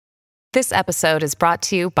This episode is brought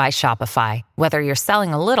to you by Shopify. Whether you're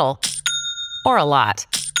selling a little or a lot,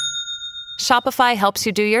 Shopify helps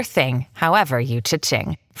you do your thing, however you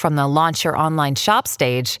cha-ching. From the launch your online shop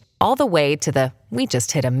stage, all the way to the we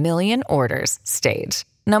just hit 1 million orders stage.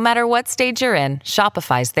 No matter what stage you're in,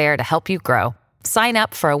 Shopify's there to help you grow. Sign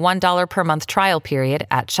up for a $1 per month trial period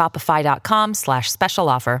at shopify.com/special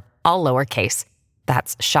offer, all lowercase.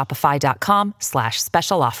 That's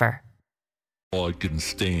shopify.com/special offer.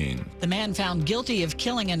 Sting. The man found guilty of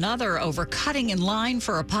killing another over cutting in line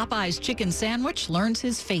for a Popeye's chicken sandwich learns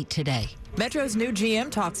his fate today. Metro's new GM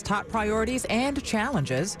talks top priorities and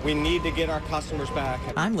challenges. We need to get our customers back.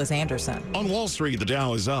 I'm Liz Anderson. On Wall Street, the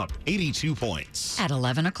Dow is up 82 points. At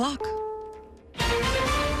 11 o'clock.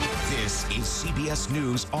 This is CBS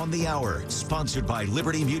News on the Hour, sponsored by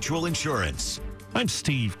Liberty Mutual Insurance. I'm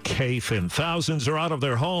Steve Kathan. Thousands are out of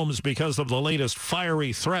their homes because of the latest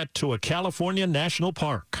fiery threat to a California national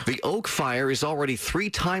park. The Oak Fire is already 3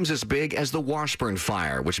 times as big as the Washburn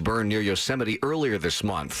Fire, which burned near Yosemite earlier this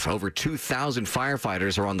month. Over 2,000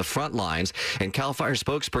 firefighters are on the front lines, and CAL FIRE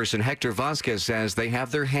spokesperson Hector Vasquez says they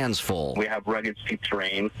have their hands full. We have rugged steep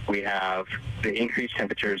terrain. We have the increased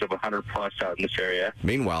temperatures of 100 plus out in this area.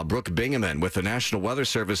 Meanwhile, Brooke Bingaman with the National Weather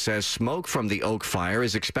Service says smoke from the Oak Fire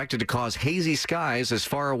is expected to cause hazy skies as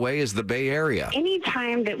far away as the Bay Area.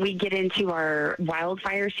 Anytime that we get into our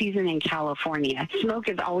wildfire season in California, smoke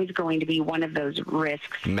is always going to be one of those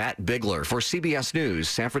risks. Matt Bigler for CBS News,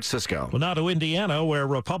 San Francisco. Well, now to Indiana, where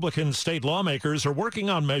Republican state lawmakers are working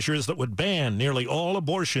on measures that would ban nearly all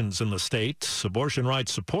abortions in the state. Abortion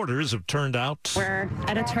rights supporters have turned out. We're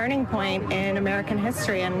at a turning point in American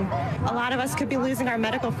history, and a lot of us could be losing our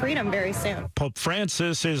medical freedom very soon. Pope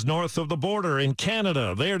Francis is north of the border in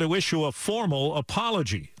Canada, there to issue a formal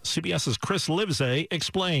apology. CBS's Chris Livesay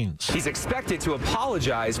explains. He's expected to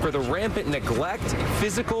apologize for the rampant neglect,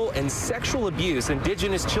 physical, and sexual abuse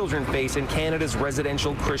Indigenous children face in Canada's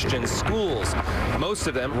residential Christian schools, most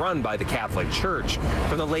of them run by the Catholic Church.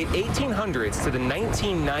 From the late 1800s to the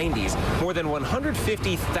 1990s, more than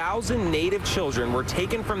 150,000 Native children were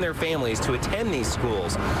taken from their families to attend these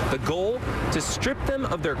schools. The goal? To strip them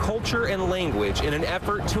of their culture and language in an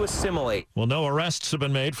effort to assimilate. Well, no arrests have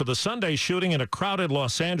been made for the Sunday shooting in a crowded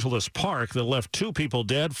Los Angeles park that left 2 people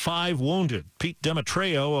dead, 5 wounded. Pete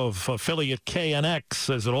Demetrio of affiliate KNX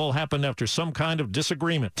says it all happened after some kind of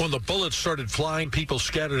disagreement. When the bullets started flying, people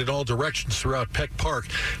scattered in all directions throughout Peck Park.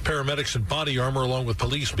 Paramedics in body armor along with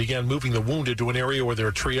police began moving the wounded to an area where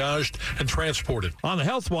they're triaged and transported. On the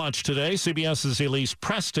Health Watch today, CBS's Elise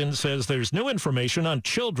Preston says there's new information on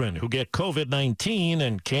children who get COVID-19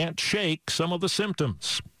 and can't shake some of the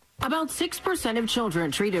symptoms. About 6% of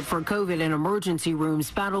children treated for COVID in emergency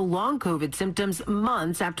rooms battle long COVID symptoms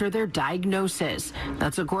months after their diagnosis.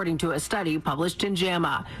 That's according to a study published in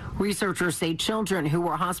JAMA. Researchers say children who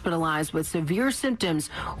were hospitalized with severe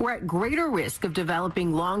symptoms were at greater risk of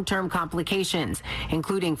developing long-term complications,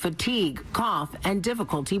 including fatigue, cough, and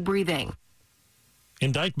difficulty breathing.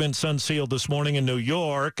 Indictments unsealed this morning in New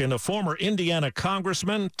York, and a former Indiana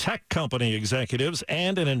congressman, tech company executives,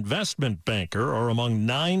 and an investment banker are among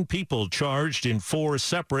 9 people charged in 4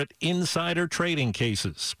 separate insider trading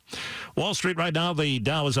cases. Wall Street right now, the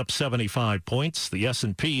Dow is up 75 points, the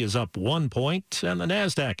S&P is up 1 point, and the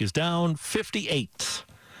NASDAQ is down 58.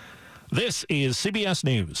 This is CBS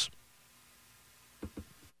News.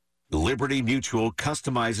 Liberty Mutual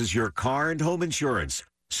customizes your car and home insurance,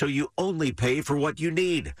 so you only pay for what you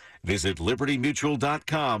need. Visit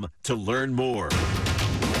libertymutual.com to learn more.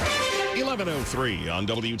 11:03 on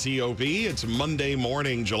WTOP. It's Monday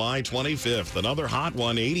morning, July 25th. Another hot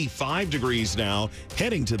one, 85 degrees now,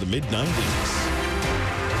 heading to the mid-90s.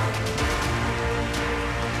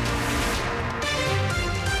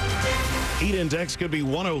 Heat index could be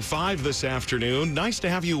 105 this afternoon. Nice to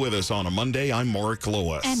have you with us on a Monday. I'm Mark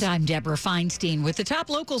Lewis. And I'm Deborah Feinstein with the top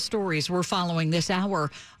local stories we're following this hour.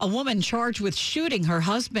 A woman charged with shooting her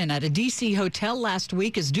husband at a D.C. hotel last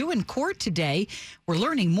week is due in court today. We're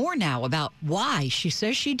learning more now about why she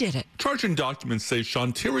says she did it. Charging documents say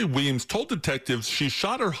Shantiri Weems told detectives she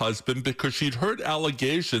shot her husband because she'd heard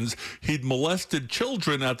allegations he'd molested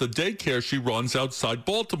children at the daycare she runs outside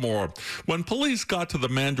Baltimore. When police got to the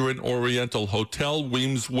Mandarin Oriental Continental Hotel.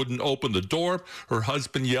 Weems wouldn't open the door. Her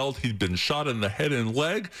husband yelled he'd been shot in the head and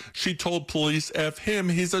leg. She told police, F him,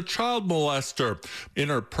 he's a child molester. In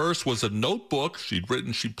her purse was a notebook. She'd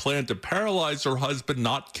written she planned to paralyze her husband,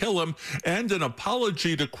 not kill him, and an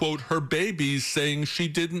apology to, quote, her babies, saying she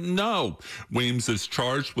didn't know. Weems is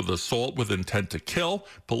charged with assault with intent to kill.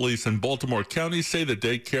 Police in Baltimore County say the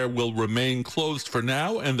daycare will remain closed for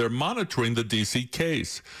now, and they're monitoring the D.C.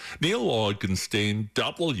 case. Neil Augenstein,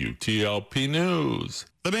 WTOP News.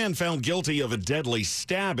 The man found guilty of a deadly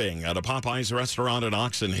stabbing at a Popeyes restaurant in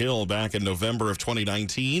Oxon Hill back in November of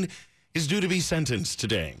 2019 is due to be sentenced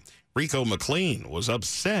today. Rico McLean was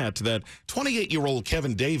upset that 28-year-old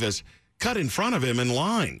Kevin Davis cut in front of him in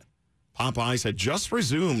line. Popeyes had just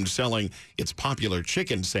resumed selling its popular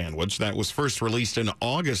chicken sandwich that was first released in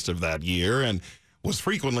August of that year and was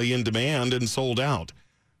frequently in demand and sold out.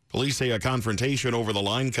 Police say a confrontation over the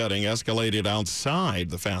line cutting escalated outside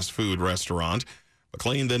the fast food restaurant.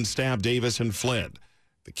 McLean then stabbed Davis and fled.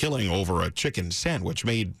 The killing over a chicken sandwich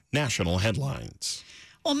made national headlines.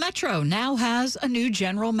 Well, Metro now has a new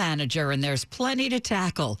general manager, and there's plenty to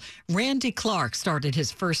tackle. Randy Clark started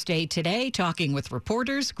his first day today, talking with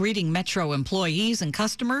reporters, greeting Metro employees and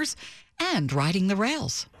customers, and riding the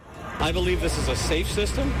rails. I believe this is a safe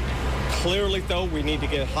system. Clearly, though, we need to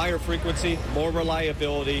get higher frequency, more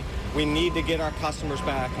reliability. We need to get our customers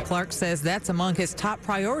back. Clark says that's among his top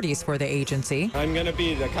priorities for the agency. I'm going to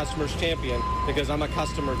be the customer's champion because I'm a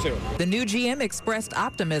customer, too. The new GM expressed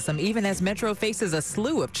optimism even as Metro faces a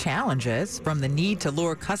slew of challenges, from the need to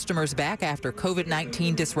lure customers back after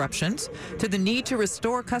COVID-19 disruptions to the need to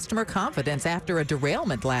restore customer confidence after a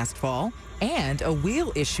derailment last fall, and a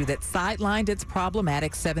wheel issue that sidelined its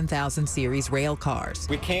problematic 7000 series rail cars.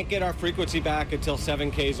 We can't get our frequency back until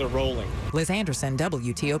 7Ks are rolling. Liz Anderson,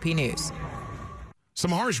 WTOP News. Some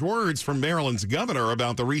harsh words from Maryland's governor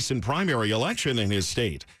about the recent primary election in his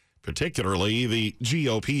state, particularly the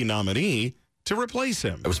GOP nominee to replace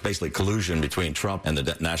him. It was basically collusion between Trump and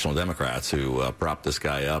the National Democrats who propped this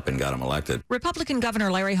guy up and got him elected. Republican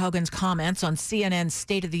Governor Larry Hogan's comments on CNN's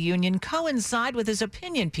State of the Union coincide with his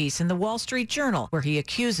opinion piece in the Wall Street Journal, where he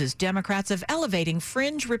accuses Democrats of elevating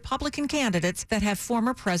fringe Republican candidates that have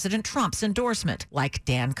former President Trump's endorsement, like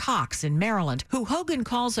Dan Cox in Maryland, who Hogan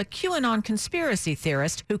calls a QAnon conspiracy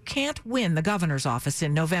theorist who can't win the governor's office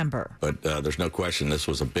in November. But there's no question this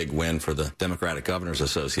was a big win for the Democratic Governors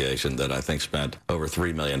Association that I think spent over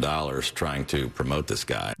 $3 million trying to promote this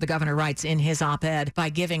guy. The governor writes in his op-ed, by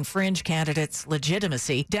giving fringe candidates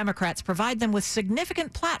legitimacy, Democrats provide them with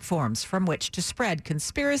significant platforms from which to spread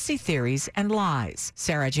conspiracy theories and lies.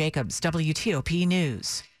 Sarah Jacobs, WTOP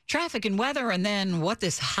News. Traffic and weather, and then what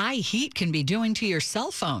this high heat can be doing to your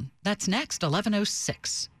cell phone. That's next,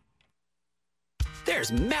 11:06.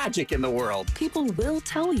 There's magic in the world. People will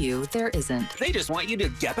tell you there isn't. They just want you to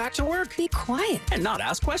get back to work. Be quiet. And not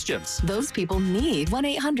ask questions. Those people need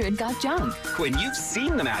 1-800-GOT-JUNK. When you've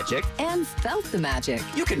seen the magic. And felt the magic.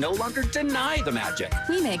 You can no longer deny the magic.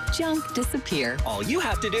 We make junk disappear. All you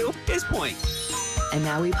have to do is point. And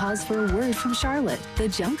now we pause for a word from Charlotte, the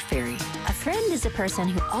junk fairy. A friend is a person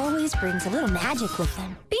who always brings a little magic with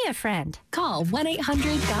them. Be a friend. Call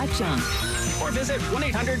 1-800-GOT-JUNK. Or visit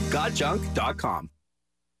 1-800-GOT-JUNK.com.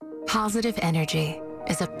 Positive energy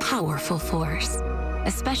is a powerful force,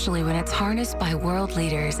 especially when it's harnessed by world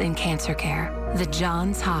leaders in cancer care. The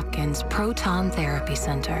Johns Hopkins Proton Therapy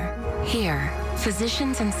Center. Here,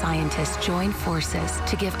 physicians and scientists join forces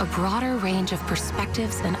to give a broader range of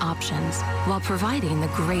perspectives and options while providing the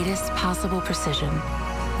greatest possible precision.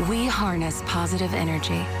 We harness positive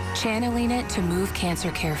energy, channeling it to move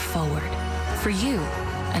cancer care forward. For you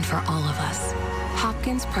and for all of us.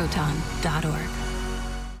 HopkinsProton.org.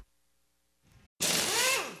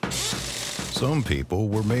 Some people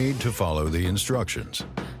were made to follow the instructions.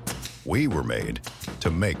 We were made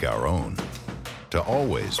to make our own. To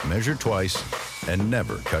always measure twice and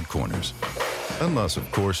never cut corners. Unless,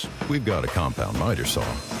 of course, we've got a compound miter saw.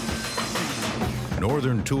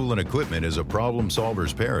 Northern Tool and Equipment is a problem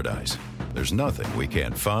solver's paradise. There's nothing we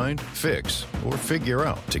can't find, fix, or figure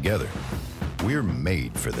out together. We're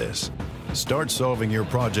made for this. Start solving your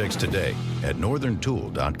projects today at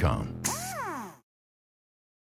northerntool.com.